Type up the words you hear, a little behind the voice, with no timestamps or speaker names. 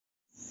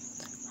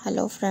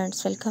Hello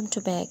friends, welcome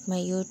to back my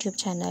YouTube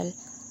channel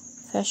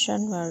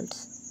Fashion World.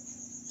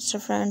 So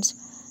friends,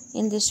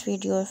 in this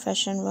video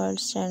Fashion World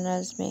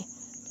channels में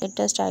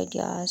latest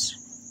ideas,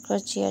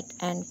 crochet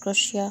and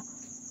crochet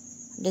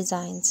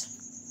designs,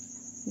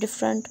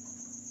 different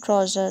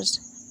trousers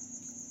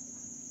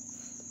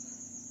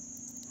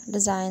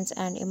designs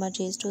and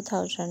images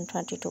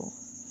 2022.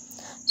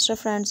 So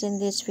friends, in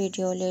this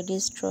video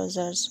ladies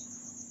trousers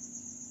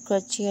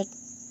crochet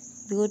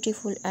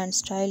beautiful and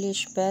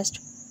stylish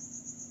best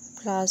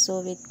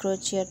palazzo with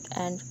crochet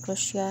and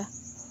crochet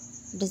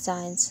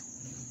designs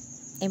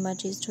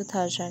images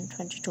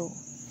 2022.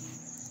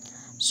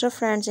 So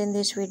friends, in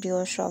this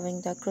video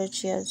showing the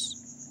crochet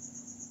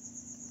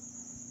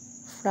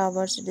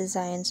flowers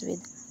designs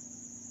with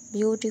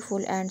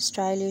beautiful and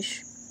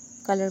stylish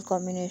color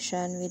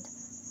combination with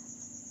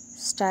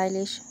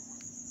stylish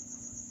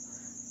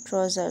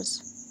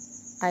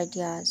trousers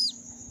ideas.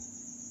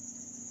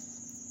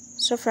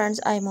 So friends,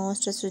 I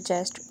most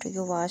suggest to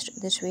you watch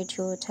this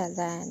video till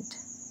the end.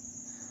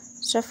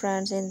 So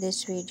friends, in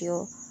this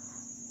video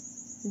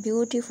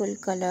beautiful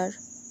color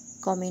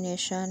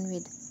combination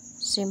with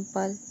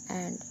simple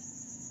and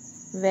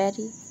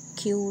very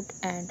cute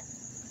and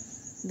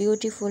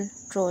beautiful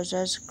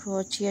trousers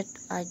crochet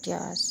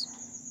ideas.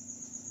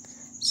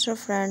 So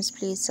friends,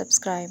 please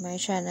subscribe my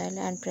channel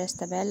and press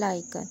the bell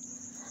icon.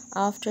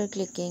 After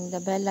clicking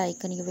the bell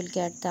icon, you will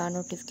get the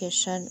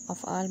notification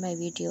of all my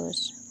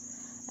videos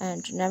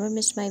and never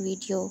miss my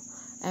video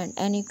and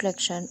any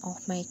collection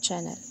of my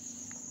channel.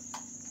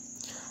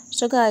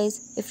 So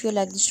guys, if you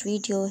like this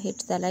video,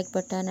 hit the like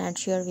button and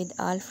share with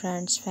all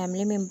friends,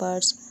 family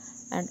members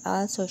and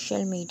all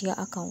social media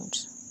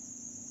accounts.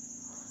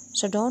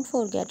 So don't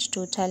forget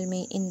to tell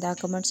me in the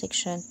comment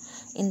section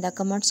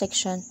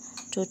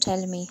to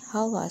tell me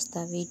how was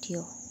the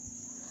video.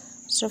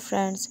 So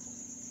friends,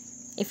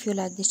 if you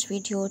like this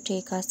video,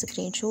 take a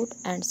screenshot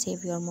and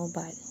save your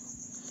mobile.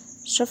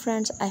 So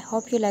friends, I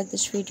hope you like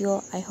this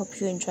video. I hope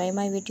you enjoy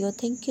my video.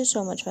 Thank you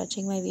so much for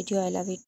watching my video. I love it.